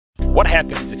what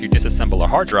happens if you disassemble a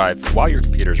hard drive while your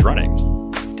computer is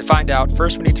running? To find out,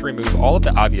 first we need to remove all of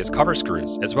the obvious cover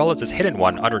screws, as well as this hidden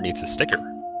one underneath the sticker.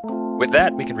 With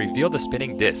that, we can reveal the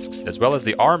spinning disks, as well as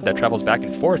the arm that travels back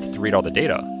and forth to read all the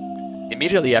data.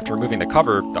 Immediately after removing the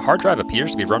cover, the hard drive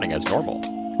appears to be running as normal.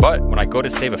 But when I go to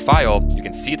save a file, you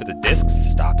can see that the disks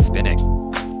stop spinning.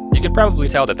 You can probably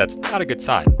tell that that's not a good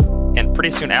sign, and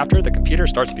pretty soon after, the computer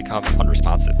starts to become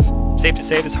unresponsive. Safe to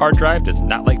say this hard drive does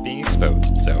not like being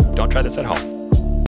exposed, so don't try this at home.